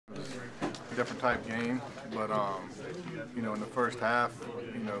different type game, but you know, in the first half,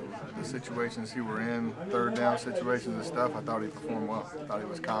 you know, the situations he were in, third down situations and stuff, I thought he performed well. I thought he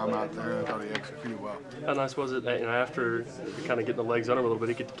was calm out there. I thought he executed well. How nice was it that, after kind of getting the legs under him a little bit,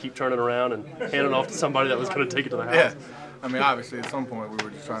 he could keep turning around and hand it off to somebody that was going to take it to the house? Yeah. I mean, obviously, at some point we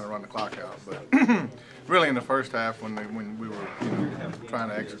were just trying to run the clock out, but really in the first half, when we were, you know, trying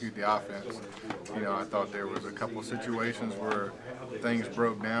to execute the offense, you know, I thought there was a couple of situations where things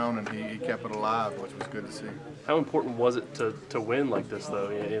broke down and he kept it alive, which was good to see. How important was it to win like this,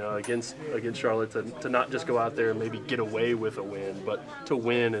 though? You know, against Charlotte, to not just go out there and maybe get away with a win, but to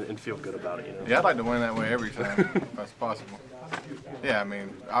win and feel good about it. You know? Yeah, I'd like to win that way every time if that's possible. Yeah, I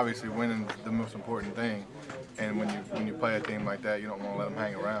mean, obviously winning is the most important thing. And when you play a team like that, you don't want to let them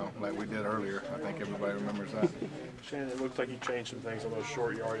hang around like we did earlier. I think everybody remembers that. Shannon, it looked like you changed some things on those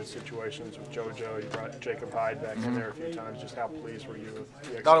short yardage situations with JoJo. You brought Jacob Hyde back in there a few times. Just how pleased were you with the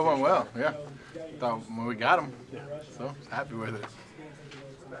execution? Thought it went well, yeah. Thought when we got him, so happy with it.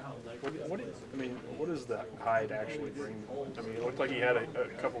 What does that Hyde actually bring? I mean, it looked like he had a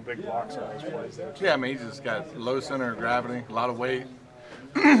couple big blocks on those plays there. Yeah, I mean, he's just got low center of gravity, a lot of weight.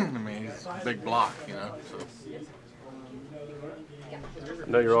 I mean, he's a big block, you know. So. I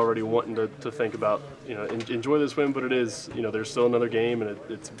know you're already wanting to think about, you know, enjoy this win, but it is, you know, there's still another game, and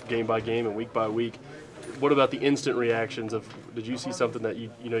it's game by game and week by week. What about the instant reactions of, did you see something that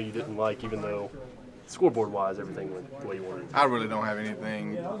you didn't like, even though scoreboard-wise everything went the way you wanted? I really don't have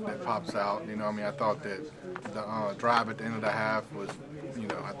anything that pops out. You know, I mean, I thought that the drive at the end of the half was, you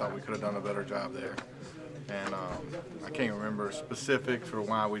know, I thought we could have done a better job there. And I can't remember specifics for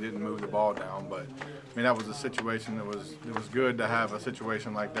why we didn't move the ball down, but I mean, that was a situation that it was good to have a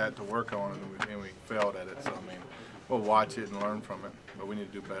situation like that to work on, and we failed at it. So I mean, we'll watch it and learn from it, but we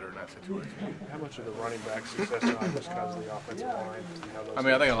need to do better in that situation. How much of the running back success tonight was because of the offensive line? I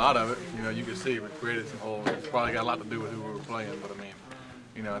mean, I think a lot of it, you know, you can see we created some holes. It's probably got a lot to do with who we were playing, but I mean,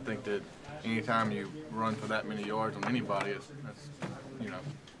 you know, I think that anytime you run for that many yards on anybody, that's, you know,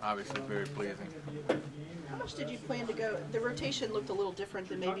 obviously very pleasing. How much did you plan to go? The rotation looked a little different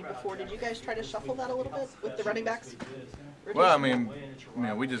than maybe before. Did you guys try to shuffle that a little bit with the running backs? Rotation? Well, I mean, you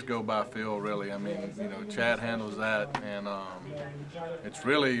know, we just go by feel, really. I mean, you know, Chad handles that, and it's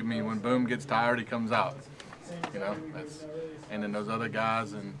really, I mean, when Boom gets tired, he comes out. You know, and then those other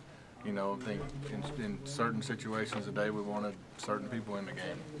guys, and you know, I think in certain situations today, we wanted certain people in the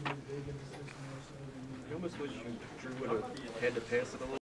game. You almost wish you Drew would have had to pass it a little.